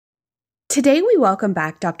Today, we welcome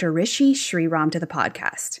back Dr. Rishi Sriram to the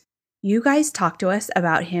podcast. You guys talk to us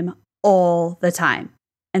about him all the time.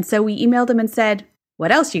 And so we emailed him and said,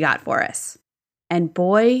 what else you got for us? And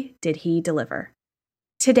boy, did he deliver.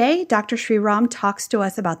 Today, Dr. Sriram talks to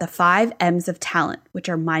us about the 5 M's of talent, which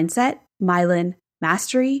are mindset, myelin,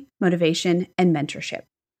 mastery, motivation, and mentorship.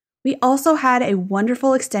 We also had a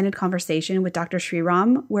wonderful extended conversation with Dr.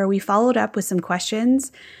 Sriram where we followed up with some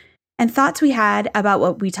questions and thoughts we had about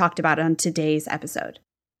what we talked about on today's episode.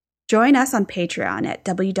 Join us on Patreon at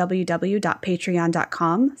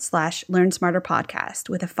www.patreon.com/LearnSmarterPodcast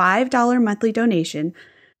with a $5 monthly donation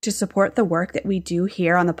to support the work that we do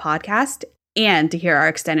here on the podcast and to hear our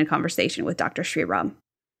extended conversation with Dr. Sriram.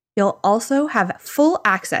 You'll also have full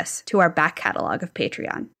access to our back catalog of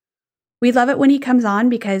Patreon. We love it when he comes on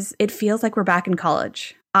because it feels like we're back in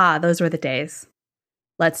college. Ah, those were the days.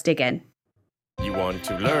 Let's dig in. You want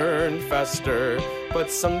to learn faster, but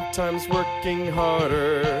sometimes working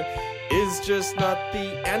harder is just not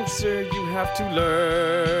the answer. You have to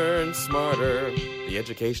learn smarter. The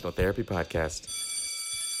Educational Therapy Podcast.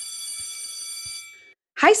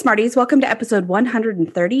 Hi, Smarties. Welcome to episode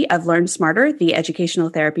 130 of Learn Smarter, the Educational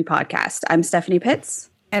Therapy Podcast. I'm Stephanie Pitts.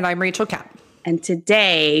 And I'm Rachel Kapp. And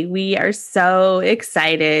today we are so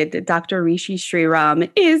excited. Dr. Rishi Sriram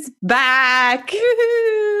is back.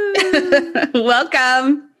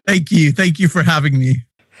 Welcome. Thank you. Thank you for having me.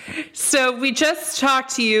 So we just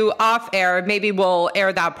talked to you off air. Maybe we'll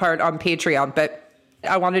air that part on Patreon, but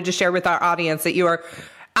I wanted to share with our audience that you are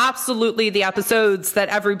absolutely the episodes that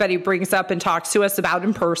everybody brings up and talks to us about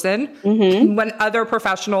in person. Mm-hmm. When other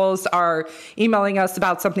professionals are emailing us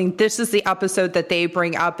about something, this is the episode that they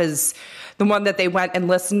bring up as the one that they went and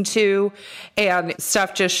listened to. And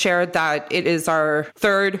Steph just shared that it is our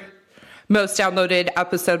 3rd most downloaded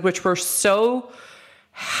episode, which we're so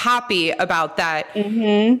happy about that.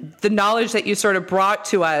 Mm-hmm. The knowledge that you sort of brought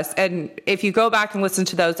to us. And if you go back and listen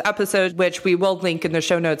to those episodes, which we will link in the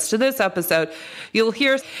show notes to this episode,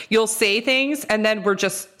 you'll say things and then we're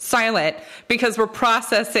just silent because we're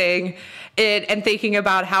processing it and thinking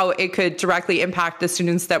about how it could directly impact the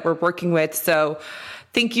students that we're working with. So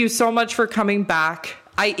thank you so much for coming back.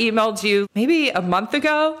 I emailed you maybe a month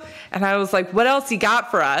ago and I was like, what else you got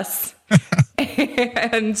for us?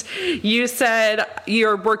 And you said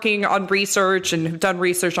you're working on research and have done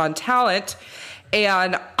research on talent.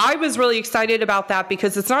 And I was really excited about that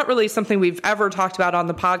because it's not really something we've ever talked about on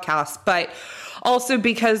the podcast, but also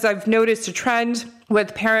because I've noticed a trend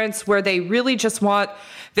with parents where they really just want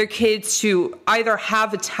their kids to either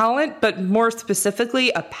have a talent, but more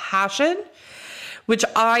specifically a passion, which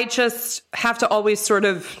I just have to always sort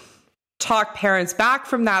of talk parents back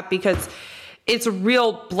from that because it's a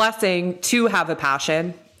real blessing to have a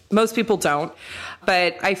passion. Most people don't,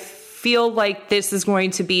 but I feel like this is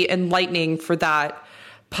going to be enlightening for that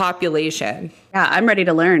population. Yeah, I'm ready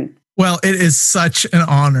to learn. Well, it is such an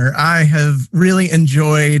honor. I have really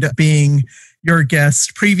enjoyed being your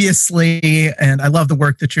guest previously, and I love the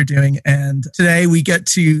work that you're doing. And today we get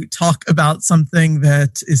to talk about something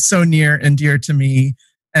that is so near and dear to me.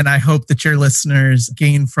 And I hope that your listeners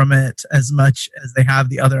gain from it as much as they have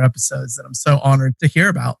the other episodes that I'm so honored to hear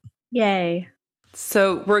about. Yay.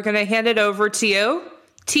 So we're going to hand it over to you.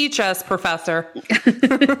 Teach us, Professor.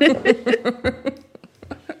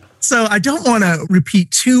 So I don't want to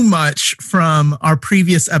repeat too much from our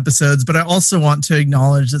previous episodes, but I also want to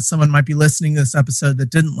acknowledge that someone might be listening to this episode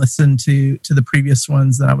that didn't listen to the previous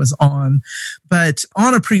ones that I was on. But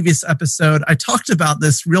on a previous episode, I talked about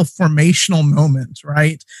this real formational moment,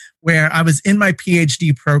 right? Where I was in my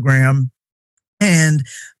PhD program and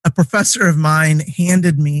a professor of mine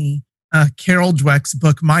handed me Carol Dweck's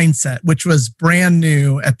book, Mindset, which was brand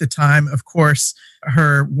new at the time. Of course,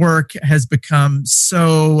 her work has become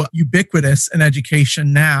so ubiquitous in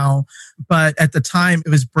education now, but at the time it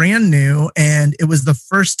was brand new. And it was the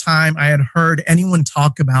first time I had heard anyone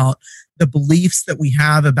talk about the beliefs that we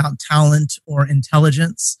have about talent or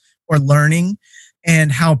intelligence or learning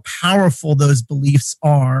and how powerful those beliefs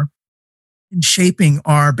are in shaping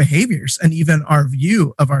our behaviors and even our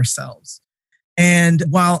view of ourselves. And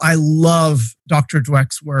while I love Dr.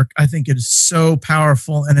 Dweck's work, I think it is so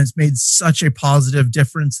powerful and has made such a positive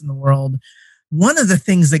difference in the world. One of the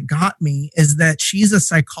things that got me is that she's a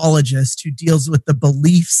psychologist who deals with the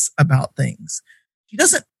beliefs about things. She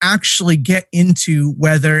doesn't actually get into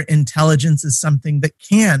whether intelligence is something that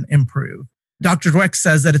can improve. Dr. Dweck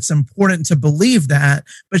says that it's important to believe that,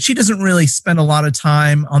 but she doesn't really spend a lot of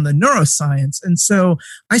time on the neuroscience. And so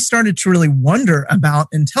I started to really wonder about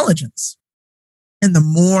intelligence. And the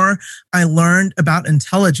more I learned about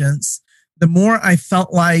intelligence, the more I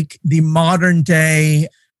felt like the modern day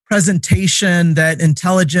presentation that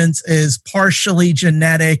intelligence is partially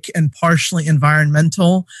genetic and partially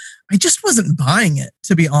environmental, I just wasn't buying it,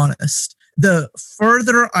 to be honest. The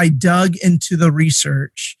further I dug into the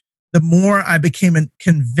research, the more I became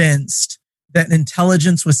convinced that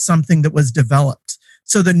intelligence was something that was developed.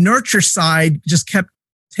 So the nurture side just kept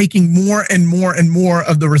taking more and more and more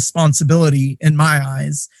of the responsibility in my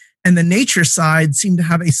eyes. And the nature side seemed to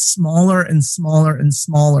have a smaller and smaller and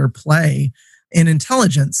smaller play in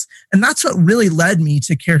intelligence. And that's what really led me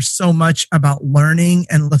to care so much about learning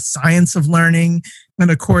and the science of learning. And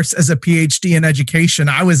of course, as a PhD in education,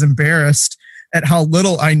 I was embarrassed at how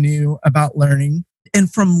little I knew about learning. And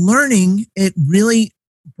from learning, it really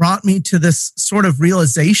brought me to this sort of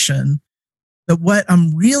realization that what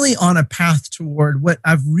I'm really on a path toward, what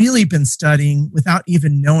I've really been studying without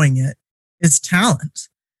even knowing it, is talent.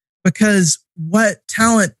 Because what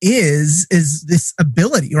talent is this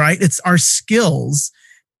ability, right? It's our skills.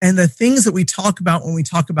 And the things that we talk about when we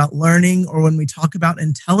talk about learning or when we talk about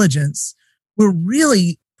intelligence, we're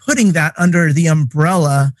really putting that under the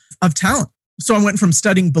umbrella of talent. So I went from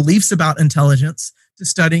studying beliefs about intelligence to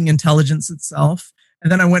studying intelligence itself.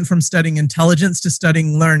 And then I went from studying intelligence to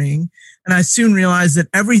studying learning. And I soon realized that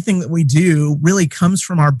everything that we do really comes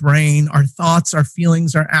from our brain, our thoughts, our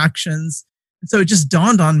feelings, our actions. And so it just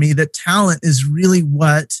dawned on me that talent is really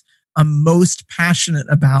what I'm most passionate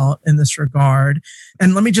about in this regard.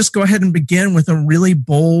 And let me just go ahead and begin with a really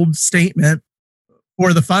bold statement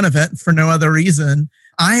for the fun of it, for no other reason.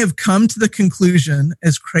 I have come to the conclusion,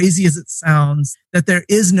 as crazy as it sounds, that there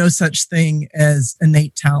is no such thing as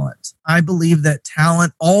innate talent. I believe that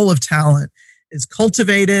talent, all of talent, is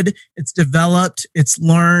cultivated, it's developed, it's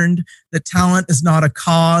learned, that talent is not a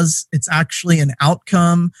cause, it's actually an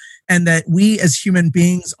outcome, and that we as human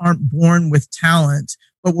beings aren't born with talent,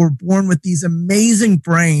 but we're born with these amazing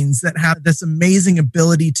brains that have this amazing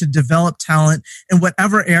ability to develop talent in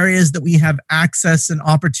whatever areas that we have access and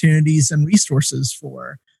opportunities and resources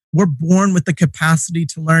for. We're born with the capacity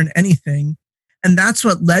to learn anything. And that's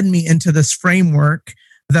what led me into this framework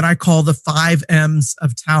that I call the 5 M's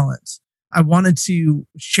of talent. I wanted to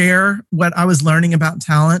share what I was learning about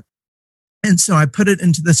talent. And so I put it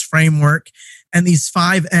into this framework and these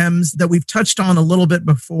 5 M's that we've touched on a little bit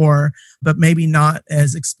before, but maybe not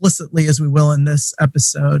as explicitly as we will in this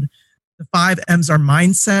episode. The 5 M's are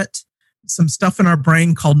mindset, some stuff in our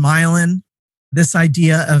brain called myelin, this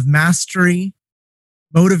idea of mastery,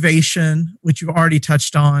 motivation, which you've already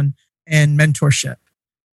touched on, and mentorship.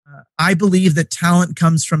 I believe that talent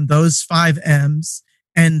comes from those 5 M's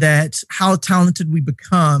and that how talented we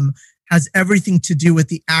become has everything to do with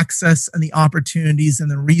the access and the opportunities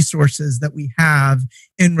and the resources that we have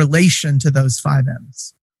in relation to those 5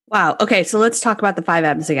 M's. Wow. Okay, so let's talk about the 5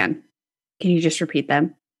 M's again. Can you just repeat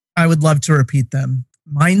them? I would love to repeat them.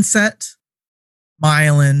 Mindset,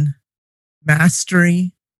 myelin,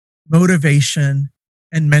 mastery, motivation,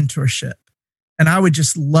 and mentorship. And I would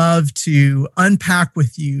just love to unpack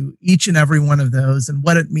with you each and every one of those and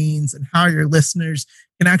what it means and how your listeners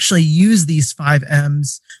can actually use these 5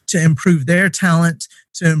 M's to improve their talent,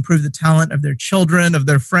 to improve the talent of their children, of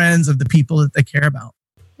their friends, of the people that they care about.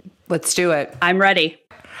 Let's do it. I'm ready.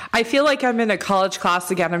 I feel like I'm in a college class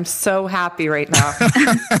again. I'm so happy right now.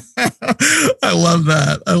 I love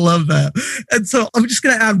that. I love that. And so I'm just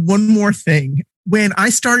going to add one more thing. When I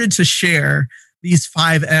started to share these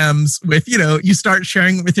 5 M's with, you start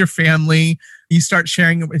sharing it with your family, you start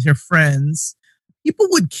sharing it with your friends, people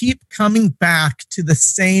would keep coming back to the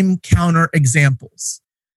same counter examples.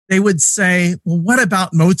 They would say, well, what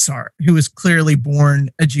about Mozart, who was clearly born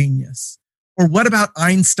a genius? Or what about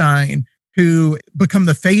Einstein, who become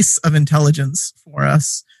the face of intelligence for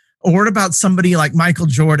us? Or what about somebody like Michael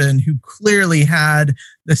Jordan, who clearly had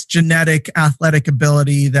this genetic athletic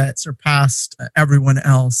ability that surpassed everyone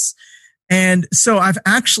else? And so I've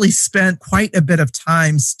actually spent quite a bit of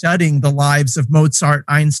time studying the lives of Mozart,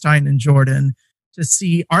 Einstein, and Jordan to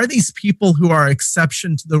see, are these people who are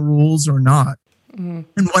exception to the rules or not? Mm-hmm.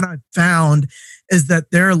 And what I've found is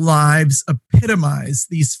that their lives epitomize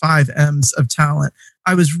these 5 M's of talent.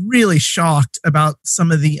 I was really shocked about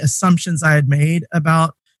some of the assumptions I had made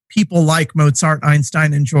about people like Mozart,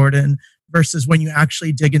 Einstein, and Jordan versus when you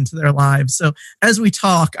actually dig into their lives. So as we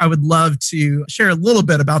talk, I would love to share a little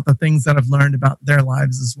bit about the things that I've learned about their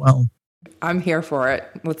lives as well. I'm here for it.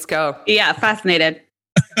 Let's go. Yeah, fascinated.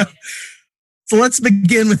 So let's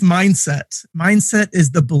begin with mindset. Mindset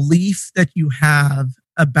is the belief that you have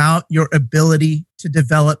about your ability to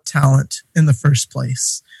develop talent in the first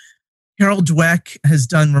place. Carol Dweck has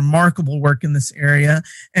done remarkable work in this area,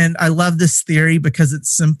 and I love this theory because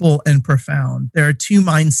it's simple and profound. There are 2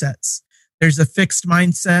 mindsets. There's a fixed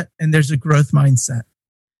mindset and there's a growth mindset.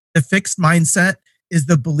 The fixed mindset is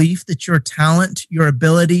the belief that your talent, your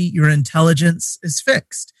ability, your intelligence is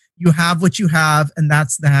fixed. You have what you have, and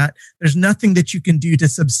that's that. There's nothing that you can do to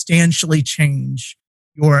substantially change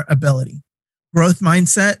your ability. Growth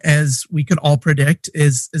mindset, as we could all predict,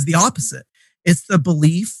 is the opposite. It's the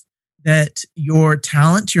belief that your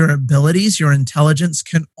talent, your abilities, your intelligence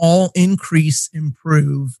can all increase,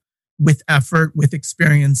 improve with effort, with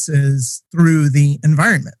experiences through the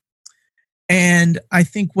environment. And I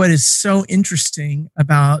think what is so interesting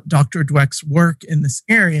about Dr. Dweck's work in this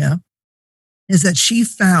area is that she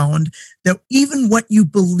found that even what you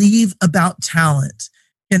believe about talent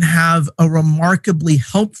can have a remarkably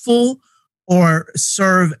helpful or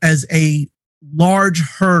serve as a large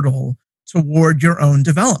hurdle toward your own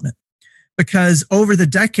development. Because over the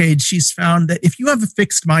decades, she's found that if you have a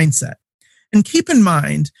fixed mindset, and keep in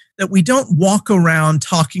mind that we don't walk around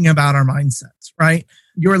talking about our mindsets, right?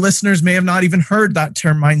 Your listeners may have not even heard that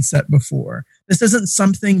term mindset before. This isn't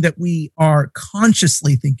something that we are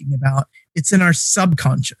consciously thinking about. It's in our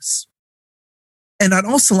subconscious. And I'd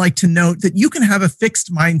also like to note that you can have a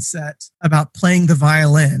fixed mindset about playing the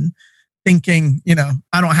violin, thinking,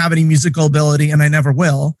 I don't have any musical ability and I never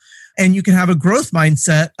will. And you can have a growth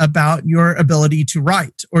mindset about your ability to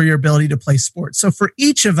write or your ability to play sports. So for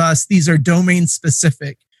each of us, these are domain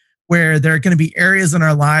specific, where there are going to be areas in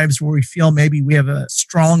our lives where we feel maybe we have a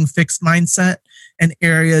strong fixed mindset and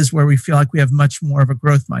areas where we feel like we have much more of a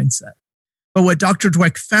growth mindset. But what Dr.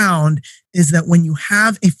 Dweck found is that when you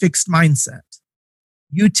have a fixed mindset,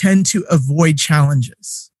 you tend to avoid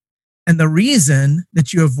challenges. And the reason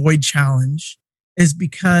that you avoid challenge is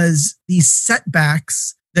because these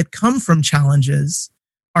setbacks that come from challenges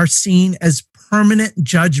are seen as permanent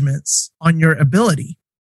judgments on your ability.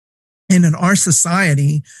 And in our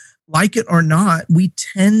society, like it or not, we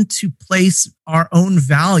tend to place our own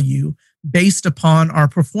value based upon our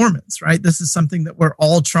performance, right? This is something that we're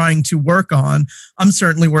all trying to work on. I'm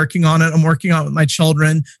certainly working on it. I'm working on it with my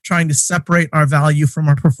children, trying to separate our value from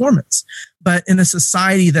our performance. But in a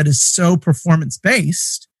society that is so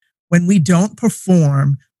performance-based, when we don't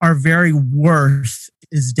perform, our very worth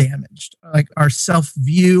is damaged, like our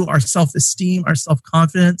self-view, our self-esteem, our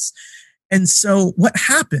self-confidence. And so what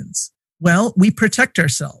happens? Well, we protect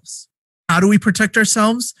ourselves. How do we protect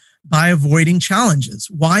ourselves? By avoiding challenges.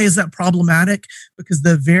 Why is that problematic? Because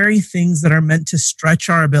the very things that are meant to stretch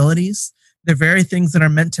our abilities, the very things that are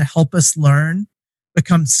meant to help us learn,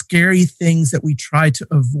 become scary things that we try to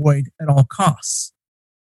avoid at all costs.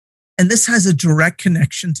 And this has a direct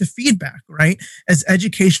connection to feedback, right? As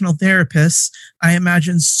educational therapists, I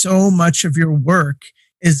imagine so much of your work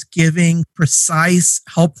is giving precise,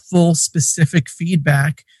 helpful, specific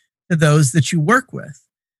feedback to those that you work with.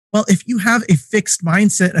 Well, if you have a fixed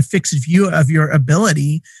mindset, a fixed view of your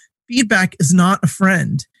ability, feedback is not a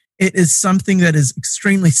friend. It is something that is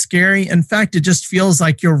extremely scary. In fact, it just feels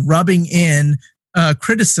like you're rubbing in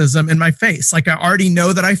criticism in my face. Like I already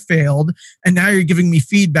know that I failed, and now you're giving me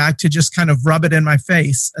feedback to just kind of rub it in my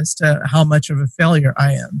face as to how much of a failure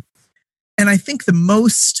I am. And I think the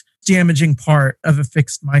most damaging part of a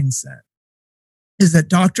fixed mindset is that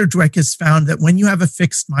Dr. Dweck has found that when you have a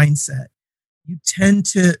fixed mindset, you tend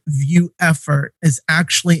to view effort as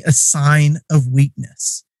actually a sign of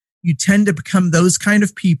weakness. You tend to become those kind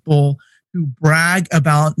of people who brag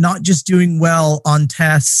about not just doing well on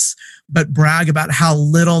tests, but brag about how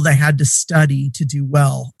little they had to study to do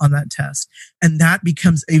well on that test. And that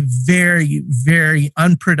becomes a very, very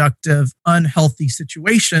unproductive, unhealthy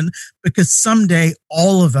situation, because someday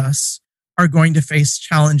all of us are going to face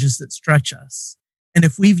challenges that stretch us. And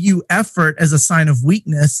if we view effort as a sign of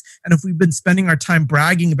weakness, and if we've been spending our time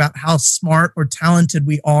bragging about how smart or talented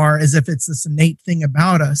we are as if it's this innate thing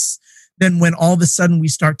about us, then when all of a sudden we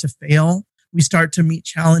start to fail, we start to meet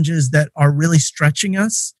challenges that are really stretching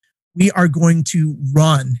us, we are going to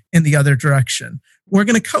run in the other direction. We're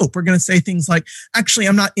going to cope. We're going to say things like, actually,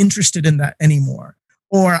 I'm not interested in that anymore.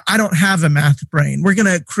 Or I don't have a math brain. We're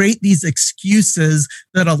going to create these excuses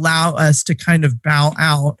that allow us to kind of bow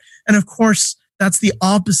out. And of course, that's the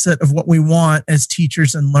opposite of what we want as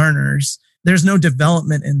teachers and learners. There's no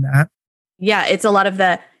development in that. Yeah, it's a lot of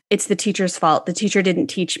it's the teacher's fault. The teacher didn't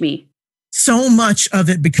teach me. So much of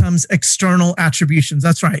it becomes external attributions.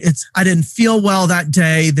 That's right. I didn't feel well that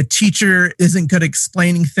day. The teacher isn't good at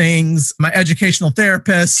explaining things. My educational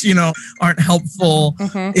therapists, aren't helpful.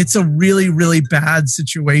 Mm-hmm. It's a really, really bad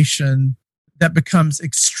situation that becomes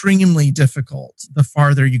extremely difficult the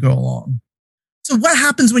farther you go along. So what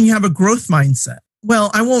happens when you have a growth mindset? Well,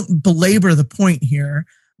 I won't belabor the point here,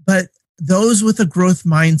 but those with a growth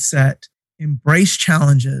mindset embrace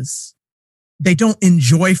challenges. they don't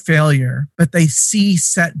enjoy failure, but they see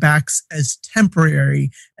setbacks as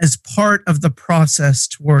temporary, as part of the process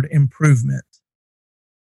toward improvement.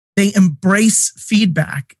 They embrace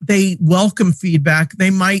feedback. They welcome feedback.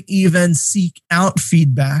 They might even seek out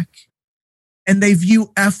feedback. And they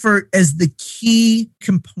view effort as the key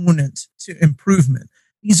component to improvement.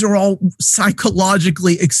 These are all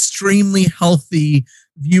psychologically extremely healthy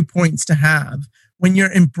viewpoints to have. When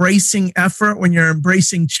you're embracing effort, when you're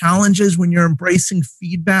embracing challenges, when you're embracing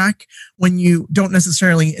feedback, when you don't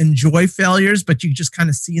necessarily enjoy failures, but you just kind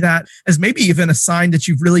of see that as maybe even a sign that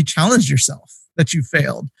you've really challenged yourself, that you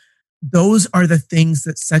failed. Those are the things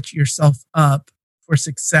that set yourself up for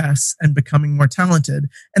success and becoming more talented.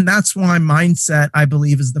 And that's why mindset, I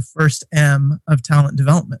believe, is the first M of talent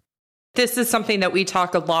development. This is something that we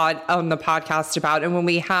talk a lot on the podcast about. And when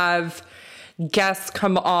we have guests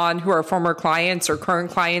come on who are former clients or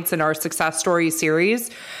current clients in our success story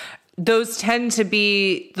series, those tend to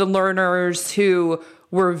be the learners who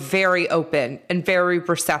were very open and very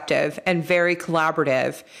receptive and very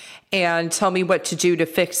collaborative and tell me what to do to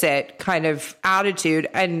fix it kind of attitude.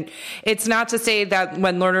 And it's not to say that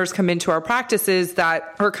when learners come into our practices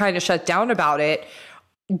that are kind of shut down about it,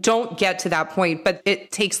 don't get to that point, but it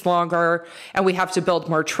takes longer and we have to build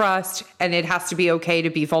more trust, and it has to be okay to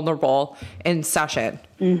be vulnerable in session.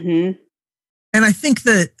 Mm-hmm. And I think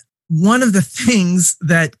that one of the things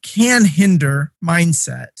that can hinder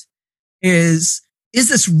mindset is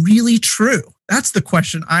this really true? That's the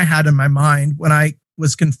question I had in my mind when I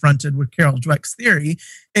was confronted with Carol Dweck's theory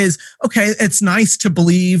is, okay, it's nice to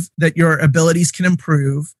believe that your abilities can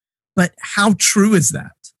improve, but how true is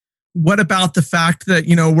that? What about the fact that,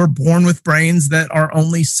 we're born with brains that are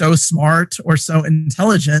only so smart or so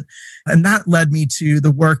intelligent? And that led me to the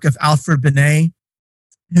work of Alfred Binet,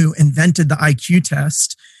 who invented the IQ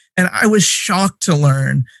test. And I was shocked to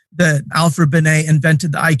learn that Alfred Binet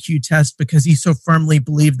invented the IQ test because he so firmly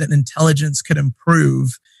believed that intelligence could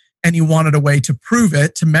improve. And he wanted a way to prove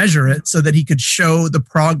it, to measure it, so that he could show the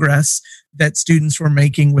progress that students were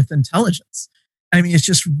making with intelligence. I mean, it's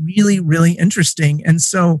just really, really interesting. And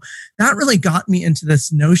so that really got me into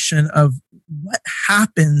this notion of what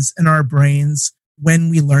happens in our brains when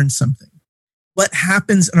we learn something. What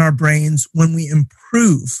happens in our brains when we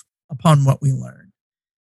improve upon what we learn.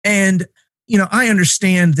 And, I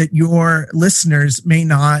understand that your listeners may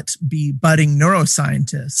not be budding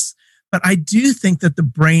neuroscientists, but I do think that the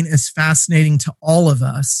brain is fascinating to all of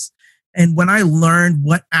us. And when I learned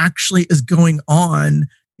what actually is going on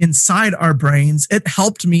inside our brains, it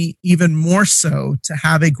helped me even more so to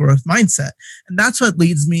have a growth mindset. And that's what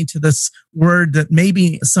leads me to this word that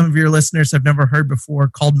maybe some of your listeners have never heard before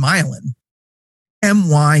called myelin.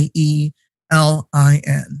 M-Y-E-L-I-N.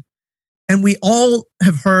 And we all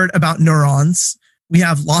have heard about neurons. We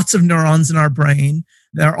have lots of neurons in our brain.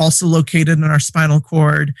 They're also located in our spinal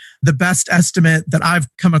cord. The best estimate that I've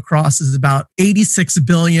come across is about 86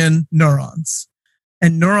 billion neurons.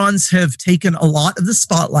 And neurons have taken a lot of the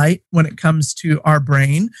spotlight when it comes to our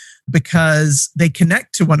brain because they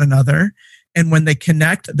connect to one another. And when they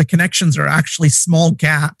connect, the connections are actually small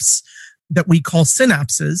gaps that we call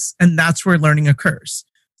synapses. And that's where learning occurs.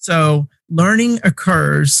 So learning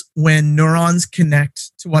occurs when neurons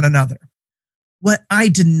connect to one another. What I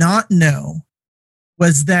did not know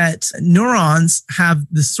was that neurons have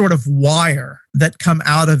this sort of wire that come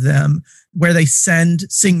out of them where they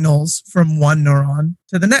send signals from one neuron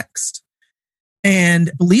to the next.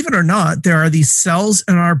 And believe it or not, there are these cells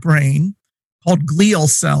in our brain called glial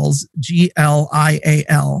cells,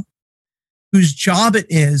 G-L-I-A-L, whose job it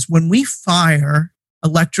is when we fire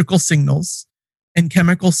electrical signals and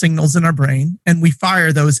chemical signals in our brain, and we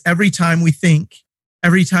fire those every time we think,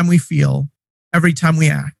 every time we feel, every time we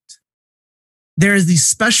act. There's these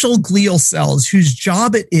special glial cells whose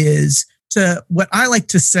job it is to, what I like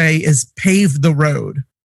to say is pave the road.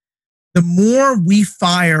 The more we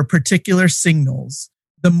fire particular signals,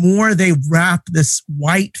 the more they wrap this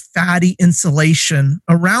white fatty insulation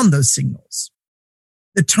around those signals.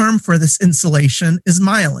 The term for this insulation is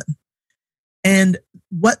myelin. And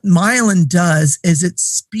what myelin does is it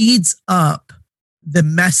speeds up the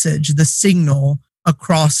message, the signal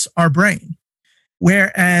across our brain.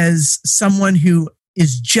 Whereas someone who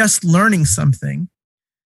is just learning something,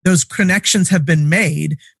 those connections have been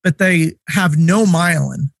made, but they have no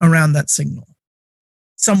myelin around that signal.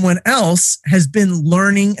 Someone else has been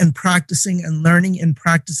learning and practicing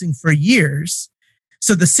for years.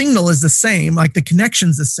 So the signal is the same, like the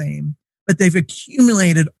connection's the same, but they've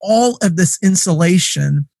accumulated all of this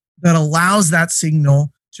insulation that allows that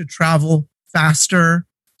signal to travel faster,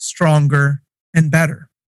 stronger, and better.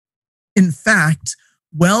 In fact,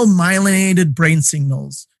 well-myelinated brain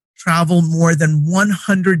signals travel more than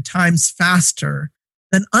 100 times faster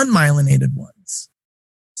than unmyelinated ones.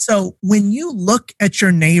 So when you look at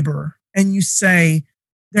your neighbor and you say,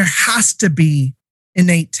 there has to be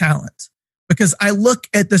innate talent, because I look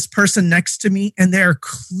at this person next to me and they're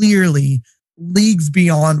clearly leagues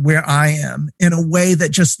beyond where I am in a way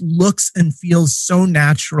that just looks and feels so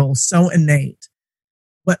natural, so innate.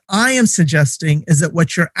 What I am suggesting is that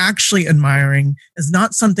what you're actually admiring is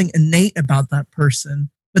not something innate about that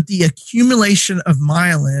person, but the accumulation of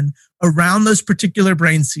myelin around those particular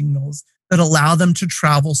brain signals that allow them to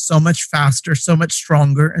travel so much faster, so much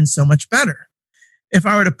stronger, and so much better. If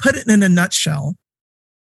I were to put it in a nutshell,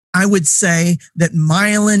 I would say that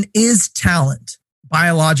myelin is talent,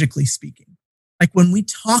 biologically speaking. Like when we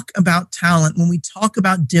talk about talent, when we talk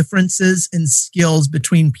about differences in skills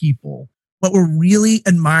between people, what we're really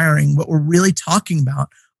admiring, what we're really talking about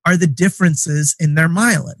are the differences in their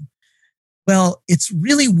myelin. Well, it's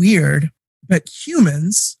really weird, but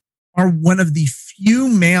humans are one of the few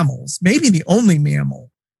mammals, maybe the only mammal,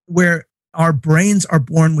 where our brains are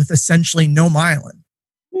born with essentially no myelin.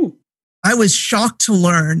 I was shocked to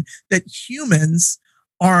learn that humans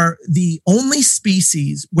are the only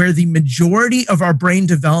species where the majority of our brain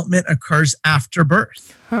development occurs after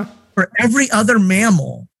birth. For every other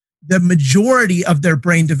mammal, the majority of their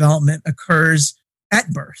brain development occurs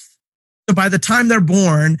at birth. So by the time they're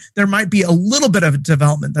born, there might be a little bit of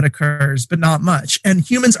development that occurs, but not much. And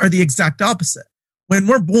humans are the exact opposite. When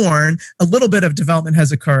we're born, a little bit of development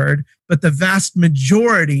has occurred, but the vast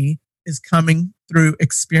majority is coming through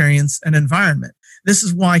experience and environment. This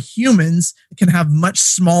is why humans can have much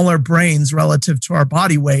smaller brains relative to our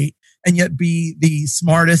body weight and yet be the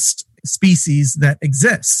smartest species that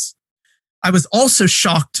exists. I was also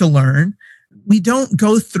shocked to learn we don't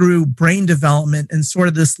go through brain development in sort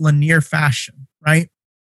of this linear fashion, right?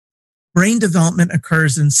 Brain development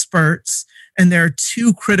occurs in spurts, and there are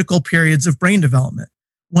two critical periods of brain development.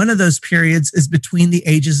 One of those periods is between the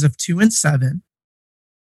ages of 2 and 7,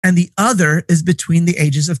 and the other is between the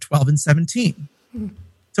ages of 12 and 17.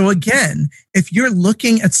 So again, if you're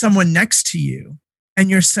looking at someone next to you and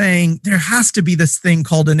you're saying there has to be this thing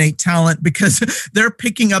called innate talent because they're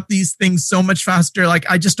picking up these things so much faster, like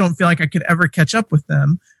I just don't feel like I could ever catch up with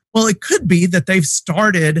them. Well, it could be that they've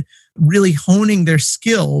started really honing their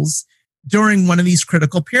skills during one of these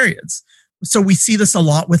critical periods. So we see this a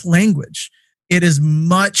lot with language. It is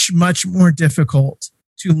much, much more difficult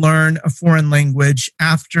to learn a foreign language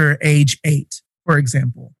after age 8, for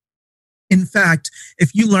example. In fact,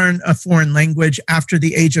 if you learn a foreign language after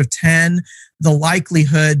the age of 10, the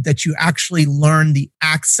likelihood that you actually learn the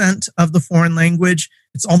accent of the foreign language,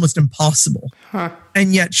 it's almost impossible.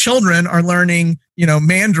 And yet children are learning,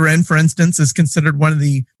 Mandarin, for instance, is considered one of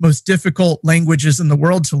the most difficult languages in the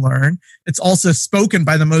world to learn. It's also spoken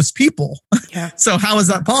by the most people. Yeah. So how is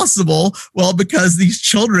that possible? Well, because these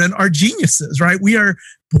children are geniuses, right? We are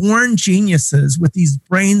born geniuses with these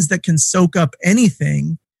brains that can soak up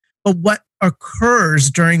anything. But what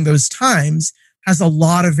occurs during those times has a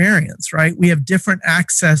lot of variance, right? We have different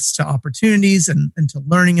access to opportunities and to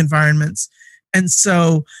learning environments. And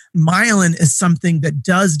so myelin is something that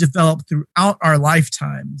does develop throughout our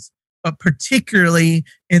lifetimes, but particularly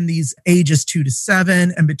in these ages 2 to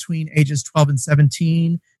 7 and between ages 12 and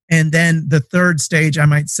 17. And then the third stage, I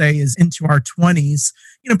might say, is into our 20s.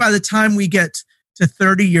 By the time we get to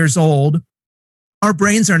 30 years old, our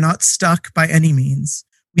brains are not stuck by any means.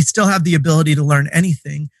 We still have the ability to learn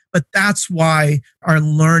anything, but that's why our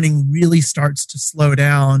learning really starts to slow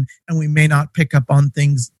down and we may not pick up on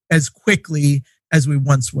things as quickly as we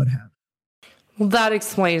once would have. Well, that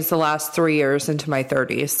explains the last 3 years into my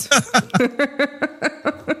 30s.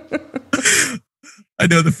 I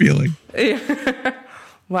know the feeling.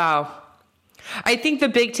 Wow. I think the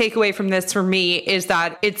big takeaway from this for me is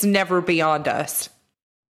that it's never beyond us.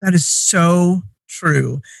 That is so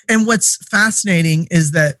true. And what's fascinating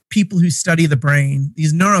is that people who study the brain,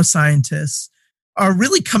 these neuroscientists, are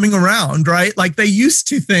really coming around, right? Like they used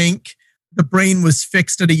to think the brain was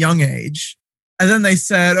fixed at a young age. And then they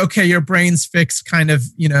said, okay, your brain's fixed kind of,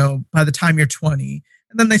 by the time you're 20.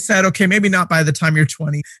 And then they said, okay, maybe not by the time you're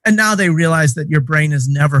 20. And now they realize that your brain is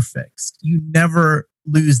never fixed. You never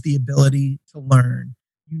lose the ability to learn.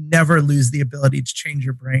 You never lose the ability to change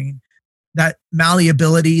your brain. That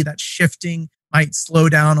malleability, that shifting might slow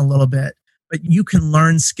down a little bit, but you can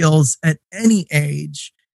learn skills at any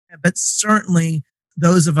age. But certainly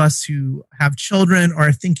those of us who have children or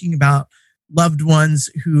are thinking about loved ones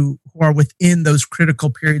who are within those critical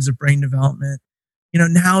periods of brain development,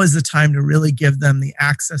 now is the time to really give them the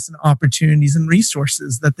access and opportunities and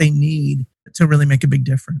resources that they need to really make a big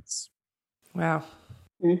difference. Wow.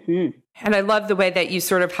 Mm-hmm. And I love the way that you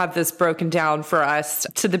sort of have this broken down for us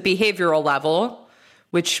to the behavioral level,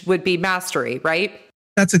 which would be mastery, right?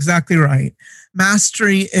 That's exactly right.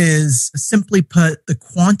 Mastery is, simply put, the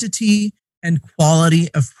quantity and quality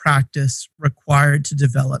of practice required to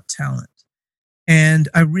develop talent. And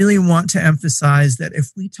I really want to emphasize that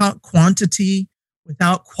if we talk quantity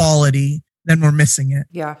without quality, then we're missing it.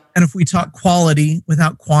 Yeah. And if we talk quality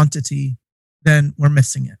without quantity, then we're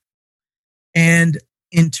missing it. And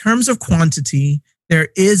in terms of quantity, there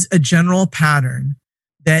is a general pattern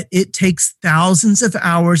that it takes thousands of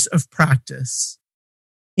hours of practice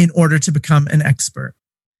in order to become an expert.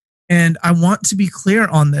 And I want to be clear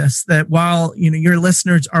on this, that while, your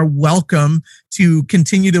listeners are welcome to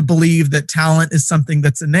continue to believe that talent is something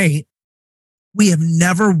that's innate, we have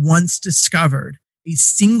never once discovered a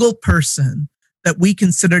single person that we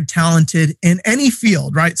considered talented in any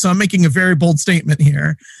field, right? So I'm making a very bold statement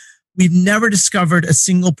here. We've never discovered a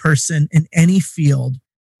single person in any field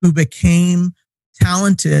who became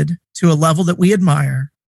talented to a level that we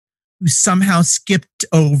admire, who somehow skipped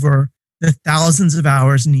over the thousands of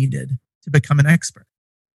hours needed to become an expert.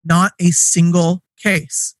 Not a single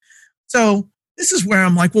case. So this is where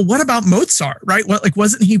I'm like, well, what about Mozart, right?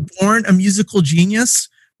 Wasn't he born a musical genius?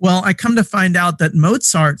 Well, I come to find out that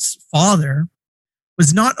Mozart's father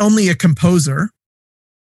was not only a composer,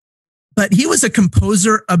 but he was a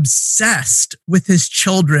composer obsessed with his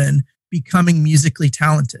children becoming musically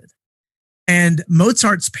talented. And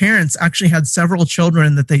Mozart's parents actually had several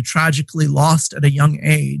children that they tragically lost at a young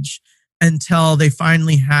age until they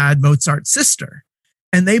finally had Mozart's sister.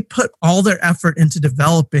 And they put all their effort into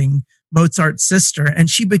developing Mozart's sister, and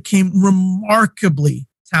she became remarkably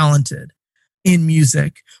talented in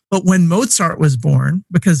music. But when Mozart was born,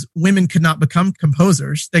 because women could not become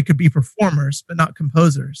composers, they could be performers, but not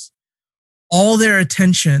composers, all their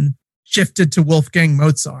attention shifted to Wolfgang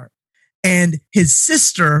Mozart. And his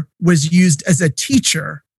sister was used as a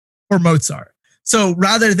teacher for Mozart. So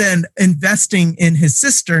rather than investing in his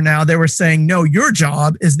sister now, they were saying, no, your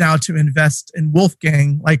job is now to invest in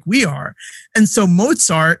Wolfgang like we are. And so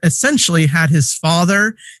Mozart essentially had his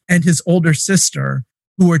father and his older sister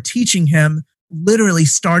who were teaching him literally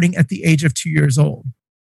starting at the age of 2 years old.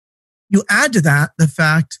 You add to that the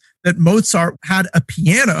fact that Mozart had a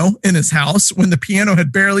piano in his house when the piano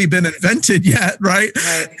had barely been invented yet, right?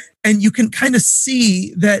 And you can kind of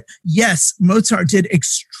see that, yes, Mozart did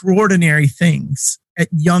extraordinary things at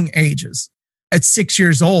young ages. At 6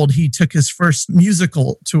 years old, he took his first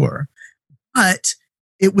musical tour. But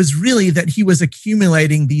it was really that he was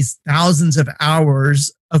accumulating these thousands of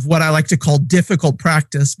hours of what I like to call difficult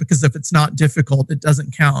practice, because if it's not difficult, it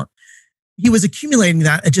doesn't count. He was accumulating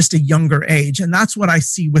that at just a younger age. And that's what I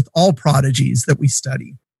see with all prodigies that we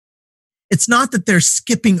study. It's not that they're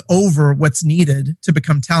skipping over what's needed to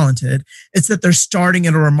become talented. It's that they're starting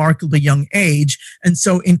at a remarkably young age. And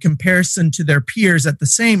so in comparison to their peers at the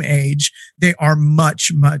same age, they are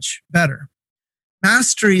much, much better.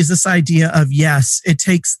 Mastery is this idea of, yes, it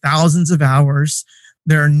takes thousands of hours.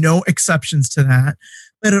 There are no exceptions to that.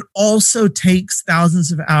 But it also takes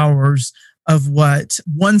thousands of hours of what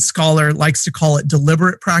one scholar likes to call it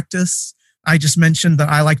deliberate practice. I just mentioned that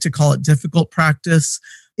I like to call it difficult practice.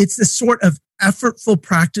 It's the sort of effortful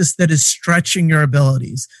practice that is stretching your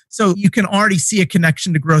abilities. So you can already see a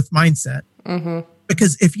connection to growth mindset. Mm-hmm.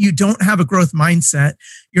 Because if you don't have a growth mindset,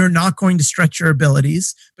 you're not going to stretch your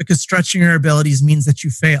abilities, because stretching your abilities means that you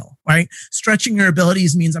fail, right? Stretching your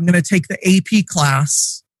abilities means I'm going to take the AP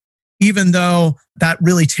class, even though that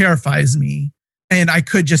really terrifies me. And I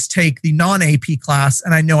could just take the non-AP class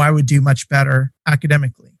and I know I would do much better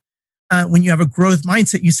academically. When you have a growth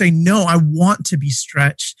mindset, you say, no, I want to be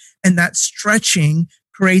stretched. And that stretching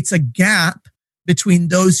creates a gap between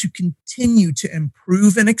those who continue to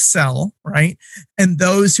improve and excel, right? And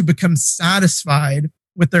those who become satisfied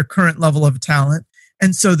with their current level of talent.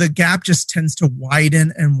 And so the gap just tends to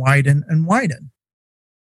widen and widen and widen.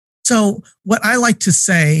 So what I like to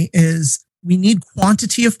say is we need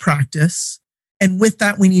quantity of practice. And with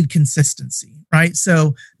that, we need consistency, right?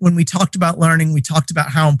 So when we talked about learning, we talked about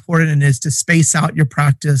how important it is to space out your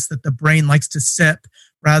practice, that the brain likes to sip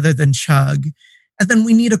rather than chug. And then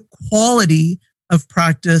we need a quality of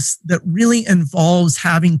practice that really involves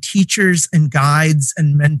having teachers and guides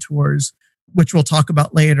and mentors, which we'll talk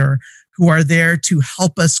about later, who are there to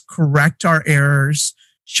help us correct our errors,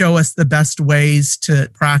 show us the best ways to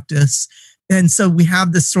practice. And so we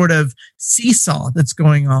have this sort of seesaw that's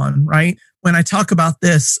going on, right? When I talk about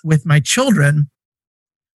this with my children,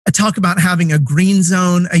 I talk about having a green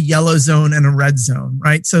zone, a yellow zone, and a red zone,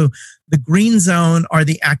 right? So The green zone are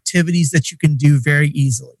the activities that you can do very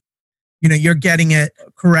easily. You're getting it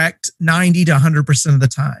correct 90 to 100% of the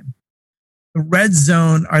time. The red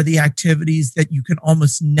zone are the activities that you can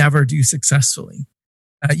almost never do successfully.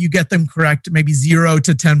 You get them correct maybe 0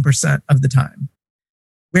 to 10% of the time.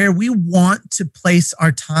 Where we want to place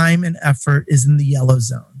our time and effort is in the yellow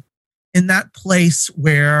zone, in that place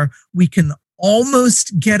where we can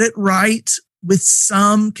almost get it right with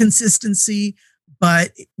some consistency,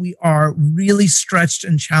 but we are really stretched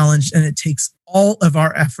and challenged, and it takes all of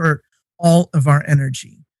our effort, all of our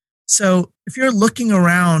energy. So if you're looking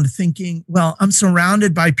around thinking, well, I'm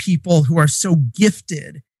surrounded by people who are so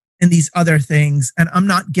gifted in these other things, and I'm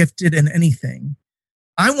not gifted in anything,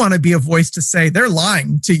 I want to be a voice to say they're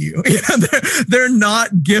lying to you. They're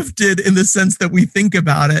not gifted in the sense that we think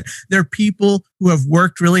about it. They're people who have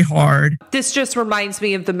worked really hard. This just reminds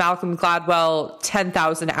me of the Malcolm Gladwell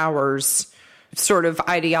 10,000 hours sort of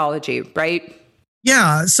ideology, right?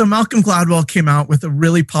 Yeah. So Malcolm Gladwell came out with a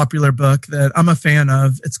really popular book that I'm a fan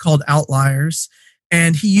of. It's called Outliers.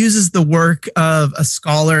 And he uses the work of a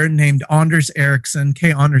scholar named Anders Ericsson,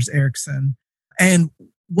 K. Anders Ericsson. And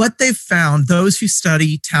what they've found, those who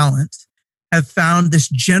study talent have found this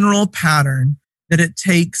general pattern that it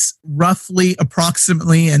takes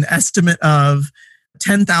approximately an estimate of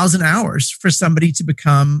 10,000 hours for somebody to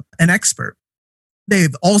become an expert.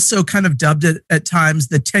 They've also kind of dubbed it at times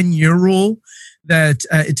the 10-year rule, that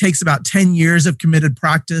it takes about 10 years of committed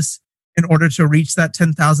practice in order to reach that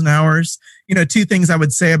 10,000 hours. Two things I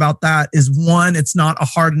would say about that is, one, it's not a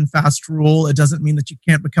hard and fast rule. It doesn't mean that you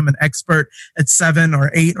can't become an expert at 7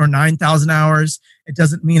 or 8 or 9,000 hours. It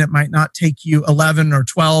doesn't mean it might not take you 11 or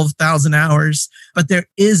 12,000 hours. But there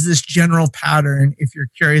is this general pattern, if you're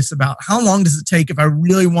curious about how long does it take if I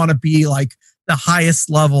really want to be like the highest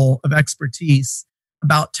level of expertise,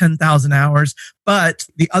 about 10,000 hours. But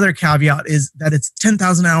the other caveat is that it's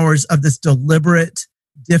 10,000 hours of this deliberate,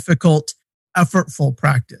 difficult, effortful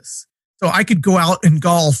practice. So I could go out and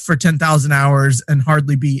golf for 10,000 hours and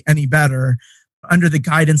hardly be any better under the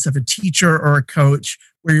guidance of a teacher or a coach,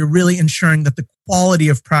 where you're really ensuring that the quality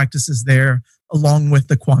of practice is there along with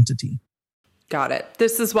the quantity. Got it.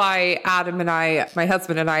 This is why Adam and I, my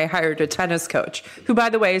husband and I, hired a tennis coach, who, by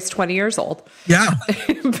the way, is 20 years old. Yeah.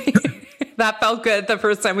 That felt good the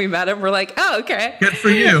first time we met him. We're like, oh, okay. Good for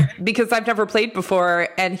you. Because I've never played before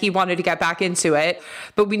and he wanted to get back into it,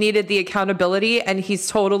 but we needed the accountability, and he's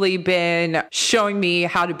totally been showing me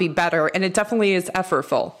how to be better. And it definitely is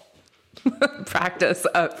effortful practice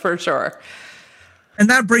for sure. And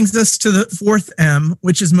that brings us to the fourth M,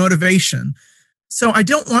 which is motivation. So I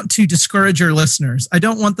don't want to discourage your listeners. I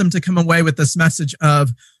don't want them to come away with this message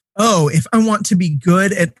of, oh, if I want to be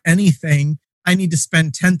good at anything, I need to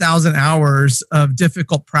spend 10,000 hours of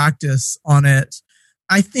difficult practice on it.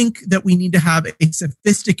 I think that we need to have a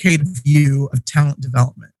sophisticated view of talent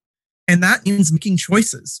development. And that means making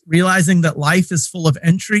choices, realizing that life is full of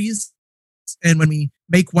entries. And when we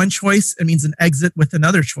make one choice, it means an exit with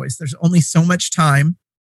another choice. There's only so much time.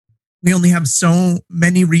 We only have so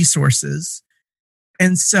many resources.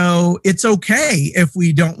 And so it's okay if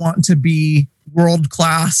we don't want to be world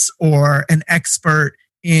class or an expert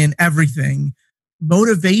in everything.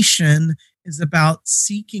 Motivation is about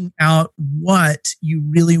seeking out what you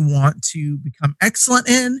really want to become excellent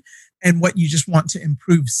in, and what you just want to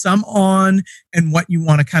improve some on, and what you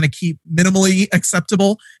want to kind of keep minimally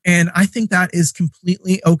acceptable. And I think that is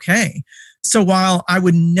completely okay. So while I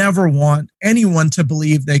would never want anyone to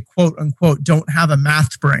believe they quote unquote don't have a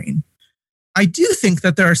math brain, I do think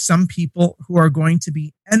that there are some people who are going to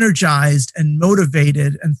be energized and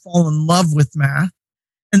motivated and fall in love with math.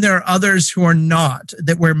 And there are others who are not,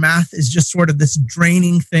 that where math is just sort of this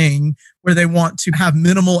draining thing where they want to have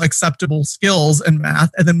minimal acceptable skills in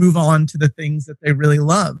math and then move on to the things that they really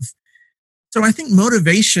love. So I think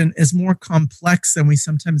motivation is more complex than we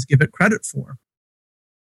sometimes give it credit for.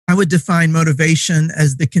 I would define motivation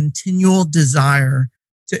as the continual desire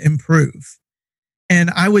to improve. And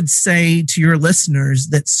I would say to your listeners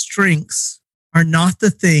that strengths are not the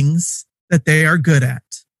things that they are good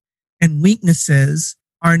at, and weaknesses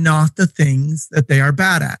are not the things that they are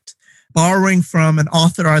bad at. Borrowing from an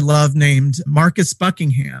author I love named Marcus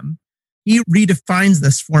Buckingham, he redefines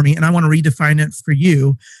this for me, and I want to redefine it for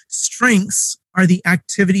you. Strengths are the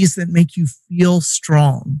activities that make you feel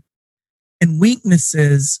strong, and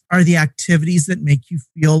weaknesses are the activities that make you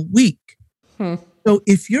feel weak. So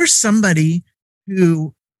if you're somebody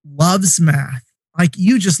who loves math, like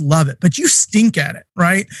you just love it, but you stink at it,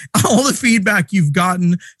 right? All the feedback you've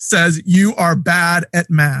gotten says you are bad at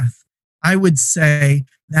math. I would say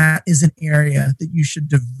that is an area that you should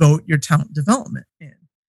devote your talent development in.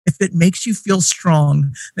 If it makes you feel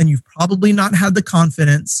strong, then you've probably not had the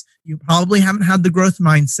confidence. You probably haven't had the growth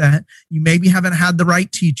mindset. You maybe haven't had the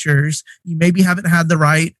right teachers. You maybe haven't had the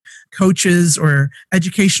right coaches or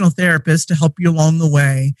educational therapists to help you along the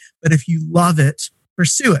way. But if you love it,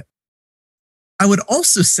 pursue it. I would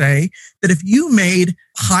also say that if you made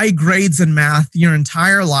high grades in math your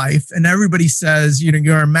entire life and everybody says,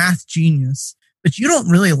 you're a math genius, but you don't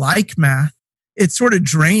really like math, it's sort of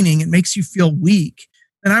draining, it makes you feel weak,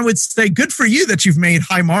 then I would say good for you that you've made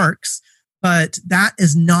high marks, but that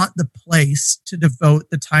is not the place to devote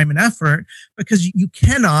the time and effort, because you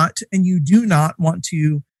cannot and you do not want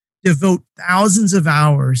to devote thousands of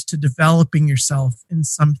hours to developing yourself in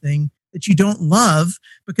something that you don't love,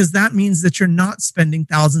 because that means that you're not spending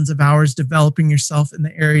thousands of hours developing yourself in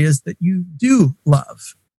the areas that you do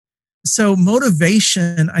love. So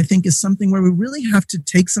motivation, I think, is something where we really have to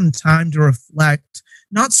take some time to reflect,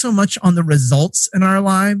 not so much on the results in our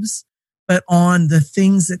lives, but on the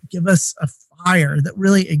things that give us a fire, that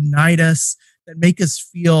really ignite us, that make us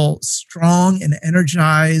feel strong and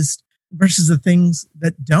energized, versus the things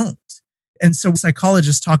that don't. And so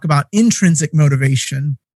psychologists talk about intrinsic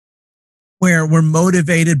motivation, where we're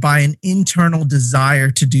motivated by an internal desire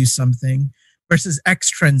to do something, versus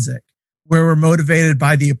extrinsic, where we're motivated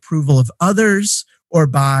by the approval of others or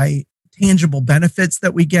by tangible benefits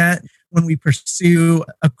that we get when we pursue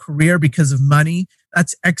a career because of money.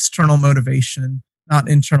 That's external motivation, not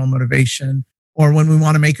internal motivation. Or when we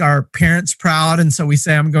want to make our parents proud, and so we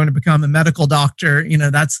say, I'm going to become a medical doctor,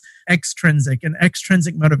 that's extrinsic. And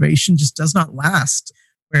extrinsic motivation just does not last,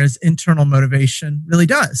 whereas internal motivation really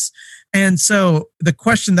does. And so the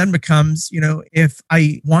question then becomes, if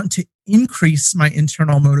I want to increase my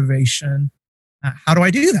internal motivation, how do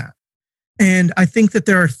I do that? And I think that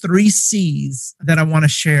there are 3 C's that I want to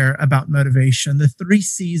share about motivation. The 3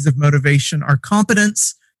 C's of motivation are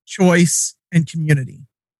competence, choice, and community.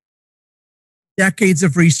 Decades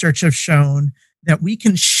of research have shown that we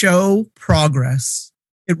can show progress.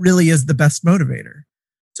 It really is the best motivator.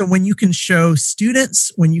 So when you can show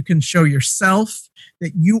students, when you can show yourself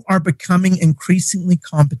that you are becoming increasingly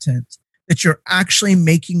competent, that you're actually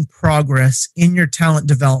making progress in your talent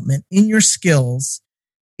development, in your skills,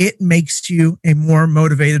 it makes you a more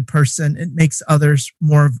motivated person. It makes others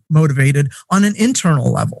more motivated on an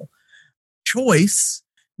internal level. Choice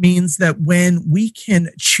means that when we can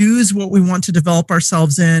choose what we want to develop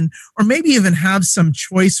ourselves in, or maybe even have some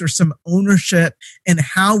choice or some ownership in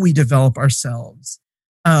how we develop ourselves,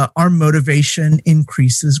 our motivation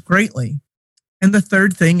increases greatly. And the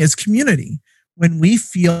third thing is community. When we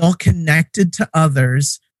feel connected to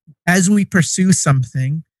others as we pursue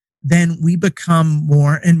something, then we become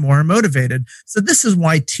more and more motivated. So this is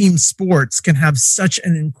why team sports can have such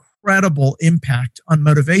an incredible impact on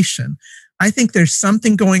motivation. I think there's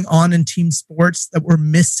something going on in team sports that we're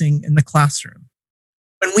missing in the classroom.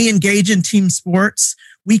 When we engage in team sports,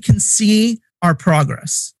 we can see our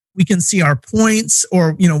progress. We can see our points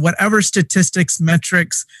or, whatever statistics,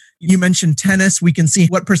 metrics. You mentioned tennis. We can see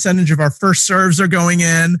what percentage of our first serves are going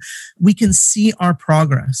in. We can see our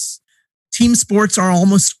progress. Team sports are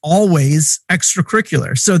almost always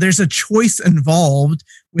extracurricular. So there's a choice involved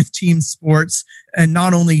with team sports. And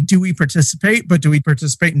not only do we participate, but do we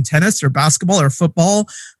participate in tennis or basketball or football?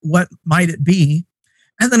 What might it be?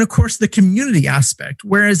 And then, of course, the community aspect.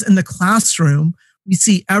 Whereas in the classroom, we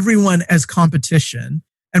see everyone as competition,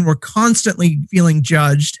 and we're constantly feeling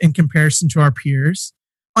judged in comparison to our peers.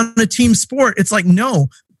 On a team sport, it's like, no,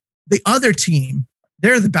 the other team,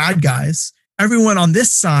 they're the bad guys. Everyone on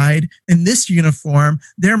this side in this uniform,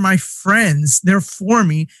 they're my friends. They're for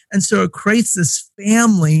me. And so it creates this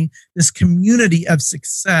family, this community of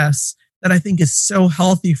success that I think is so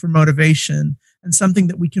healthy for motivation and something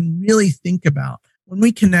that we can really think about. When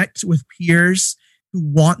we connect with peers who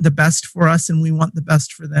want the best for us and we want the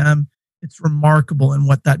best for them, it's remarkable in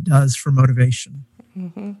what that does for motivation.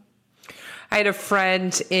 Mm-hmm. I had a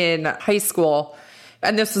friend in high school,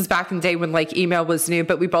 and this was back in the day when email was new,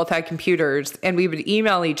 but we both had computers, and we would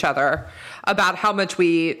email each other about how much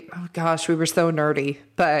we were so nerdy,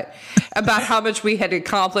 but about how much we had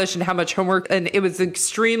accomplished and how much homework. And it was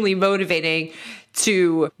extremely motivating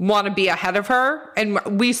to want to be ahead of her. And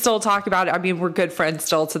we still talk about it. I mean, we're good friends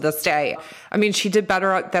still to this day. I mean, she did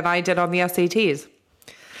better than I did on the SATs.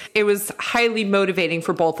 It was highly motivating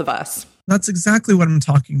for both of us. That's exactly what I'm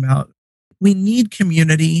talking about. We need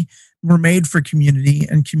community. We're made for community,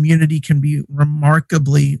 and community can be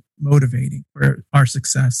remarkably motivating for our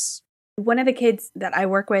success. One of the kids that I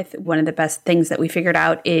work with, one of the best things that we figured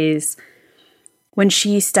out is when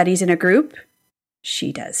she studies in a group,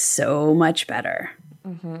 she does so much better.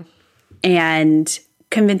 Mm-hmm. And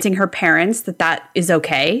convincing her parents that that is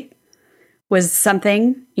okay was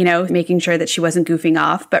something, you know, making sure that she wasn't goofing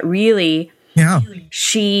off. But really,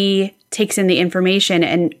 she takes in the information.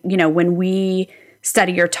 And, you know, when we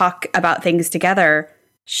study or talk about things together,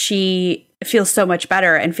 she feels so much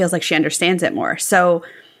better and feels like she understands it more. So,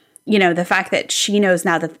 you know, the fact that she knows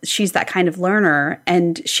now that she's that kind of learner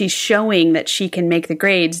and she's showing that she can make the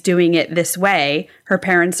grades doing it this way, her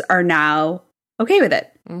parents are now okay with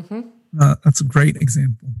it. Mm-hmm. That's a great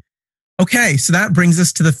example. Okay, so that brings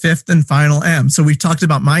us to the fifth and final M. So we've talked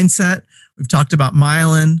about mindset, we've talked about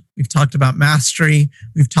myelin, we've talked about mastery,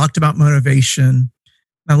 we've talked about motivation.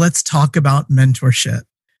 Now let's talk about mentorship.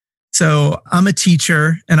 So I'm a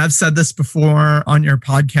teacher, and I've said this before on your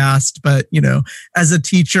podcast, but, you know, as a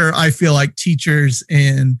teacher, I feel like teachers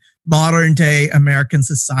in modern day American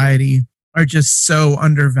society are just so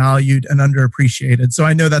undervalued and underappreciated. So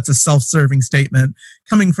I know that's a self-serving statement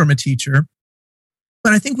coming from a teacher,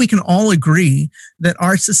 but I think we can all agree that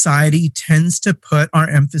our society tends to put our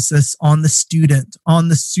emphasis on the student, on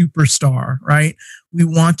the superstar, right? We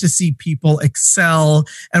want to see people excel,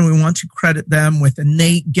 and we want to credit them with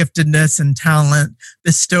innate giftedness and talent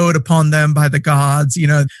bestowed upon them by the gods. You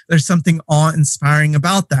know, there's something awe-inspiring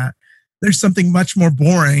about that. There's something much more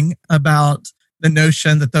boring about the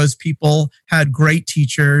notion that those people had great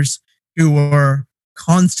teachers who were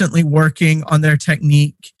constantly working on their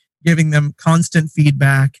technique, giving them constant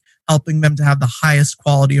feedback, helping them to have the highest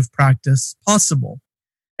quality of practice possible.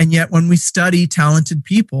 And yet when we study talented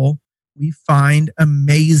people, we find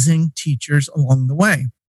amazing teachers along the way.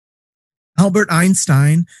 Albert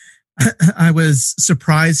Einstein, I was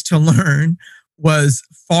surprised to learn, was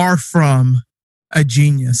far from a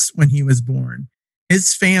genius when he was born.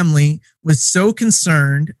 His family was so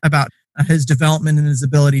concerned about his development and his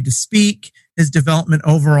ability to speak, his development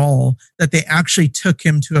overall, that they actually took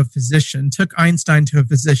Einstein to a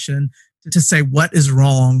physician to say, what is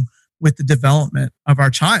wrong with the development of our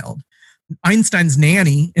child? Einstein's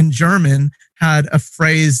nanny in German had a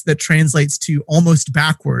phrase that translates to almost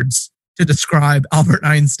backwards to describe Albert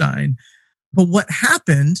Einstein. But what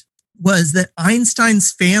happened was that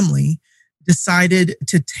Einstein's family decided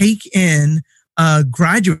to take in a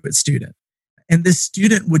graduate student. And this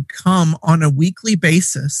student would come on a weekly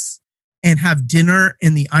basis and have dinner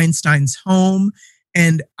in the Einstein's home.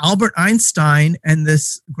 And Albert Einstein and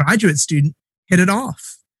this graduate student hit it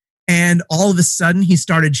off. And all of a sudden, he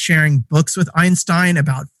started sharing books with Einstein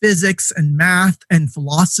about physics and math and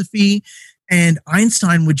philosophy. And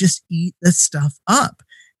Einstein would just eat this stuff up.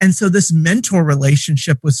 And so this mentor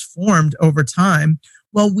relationship was formed over time.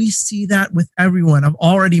 Well, we see that with everyone. I've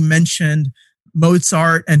already mentioned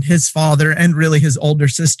Mozart and his father, and really his older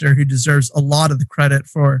sister, who deserves a lot of the credit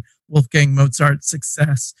for Wolfgang Mozart's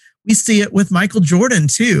success. We see it with Michael Jordan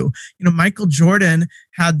too. You know, Michael Jordan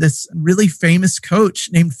had this really famous coach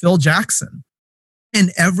named Phil Jackson.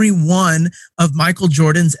 And every one of Michael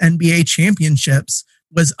Jordan's NBA championships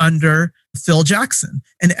was under Phil Jackson.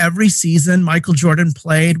 And every season Michael Jordan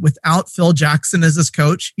played without Phil Jackson as his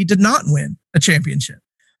coach, he did not win a championship.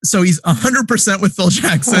 So he's 100% with Phil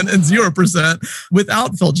Jackson and 0%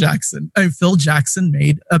 without Phil Jackson. I mean, Phil Jackson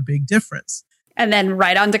made a big difference. And then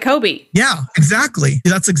right on to Kobe. Yeah, exactly.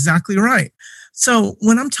 That's exactly right. So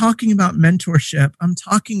when I'm talking about mentorship, I'm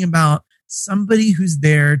talking about somebody who's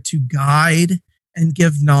there to guide and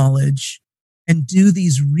give knowledge and do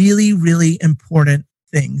these really, really important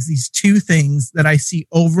things. These two things that I see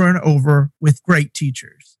over and over with great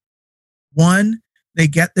teachers. One, they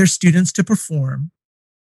get their students to perform.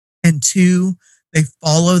 And two, they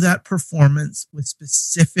follow that performance with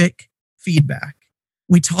specific feedback.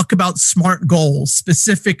 We talk about SMART goals: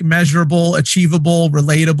 specific, measurable, achievable,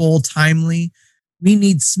 relatable, timely. We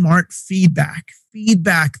need SMART feedback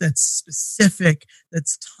that's specific,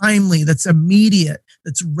 that's timely, that's immediate,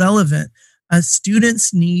 that's relevant.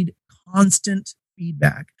 Students need constant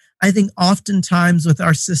feedback. I think oftentimes with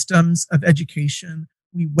our systems of education,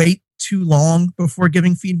 we wait too long before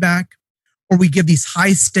giving feedback, or we give these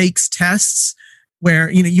high stakes tests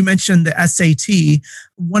where, you know, you mentioned the SAT.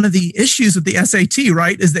 One of the issues with the SAT,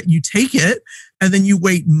 right, is that you take it and then you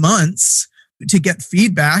wait months to get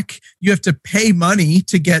feedback. You have to pay money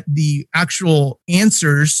to get the actual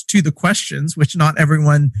answers to the questions, which not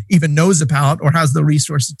everyone even knows about or has the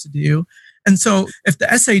resources to do. And so if the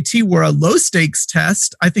SAT were a low stakes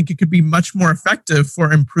test, I think it could be much more effective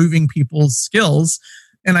for improving people's skills.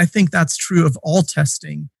 And I think that's true of all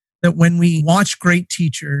testing, that when we watch great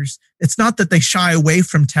teachers, it's not that they shy away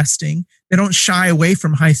from testing. They don't shy away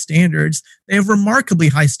from high standards. They have remarkably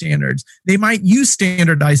high standards. They might use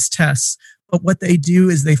standardized tests, but what they do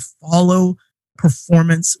is they follow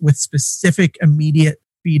performance with specific immediate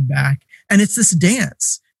feedback. And it's this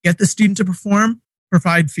dance. Get the student to perform,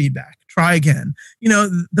 provide feedback, try again.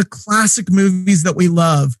 The classic movies that we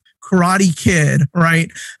love, Karate Kid,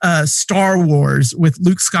 right? Star Wars with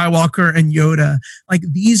Luke Skywalker and Yoda. Like,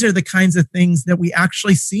 these are the kinds of things that we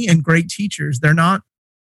actually see in great teachers. They're not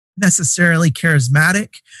necessarily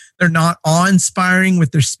charismatic. They're not awe-inspiring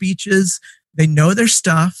with their speeches. They know their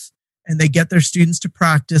stuff and they get their students to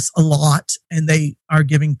practice a lot, and they are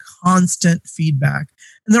giving constant feedback.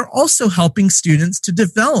 And they're also helping students to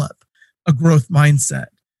develop a growth mindset,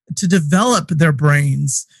 to develop their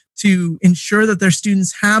brains, to ensure that their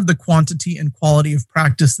students have the quantity and quality of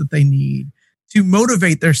practice that they need, to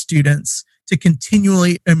motivate their students to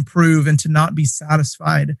continually improve and to not be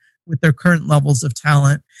satisfied with their current levels of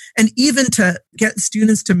talent, and even to get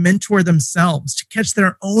students to mentor themselves, to catch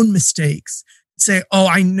their own mistakes, say, oh,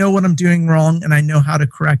 I know what I'm doing wrong and I know how to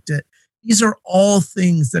correct it. These are all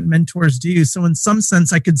things that mentors do. So in some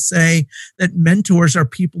sense, I could say that mentors are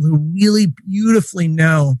people who really beautifully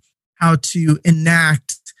know how to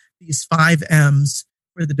enact these 5 M's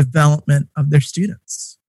for the development of their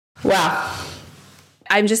students. Wow.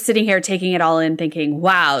 I'm just sitting here taking it all in thinking,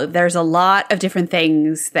 wow, there's a lot of different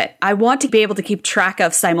things that I want to be able to keep track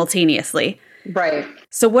of simultaneously. Right.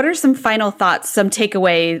 So what are some final thoughts, some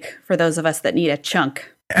takeaway for those of us that need a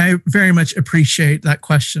chunk? I very much appreciate that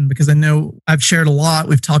question because I know I've shared a lot.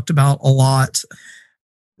 We've talked about a lot.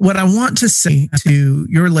 What I want to say to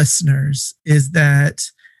your listeners is that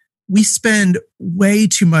we spend way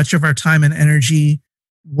too much of our time and energy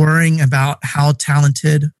worrying about how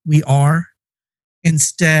talented we are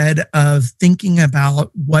instead of thinking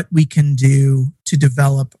about what we can do to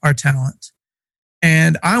develop our talent.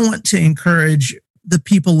 And I want to encourage the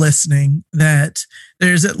people listening that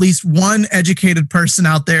there's at least one educated person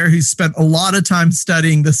out there who's spent a lot of time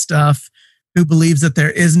studying this stuff, who believes that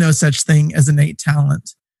there is no such thing as innate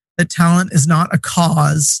talent, that talent is not a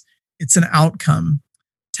cause, it's an outcome.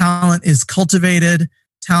 Talent is cultivated,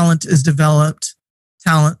 talent is developed,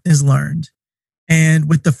 talent is learned. And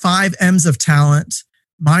with the 5 M's of talent,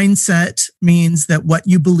 mindset means that what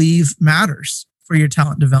you believe matters for your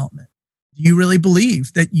talent development. Do you really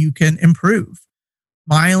believe that you can improve?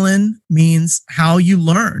 Myelin means how you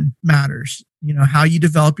learn matters. How you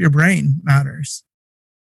develop your brain matters.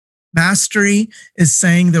 Mastery is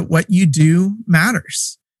saying that what you do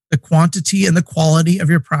matters. The quantity and the quality of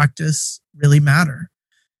your practice really matter.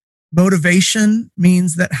 Motivation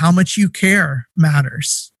means that how much you care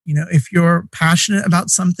matters. If you're passionate about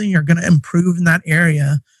something, you're going to improve in that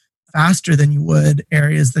area faster than you would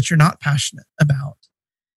areas that you're not passionate about.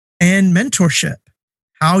 And mentorship,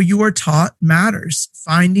 how you are taught matters.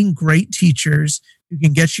 Finding great teachers who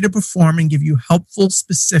can get you to perform and give you helpful,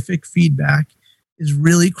 specific feedback is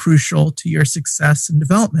really crucial to your success and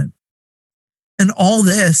development. And all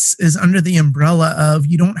this is under the umbrella of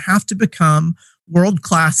you don't have to become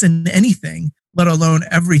world-class in anything, let alone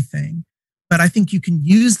everything. But I think you can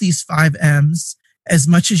use these 5 M's as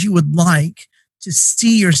much as you would like to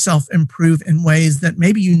see yourself improve in ways that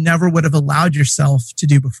maybe you never would have allowed yourself to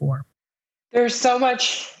do before. There's so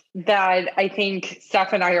much that I think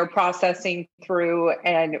Steph and I are processing through,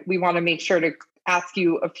 and we want to make sure to ask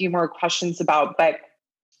you a few more questions about, but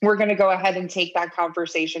we're going to go ahead and take that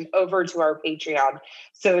conversation over to our Patreon.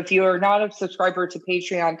 So if you are not a subscriber to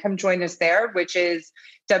Patreon, come join us there, which is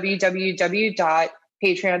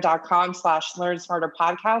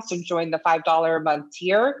www.patreon.com/LearnSmarterPodcast, and join the $5 a month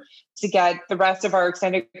tier to get the rest of our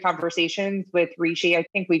extended conversations with Rishi. I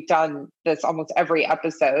think we've done this almost every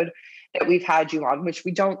episode that we've had you on, which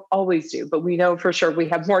we don't always do, but we know for sure we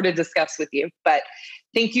have more to discuss with you. But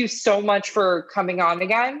thank you so much for coming on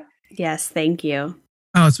again. Yes, thank you.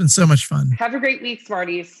 Oh, it's been so much fun. Have a great week,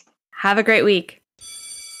 Smarties. Have a great week.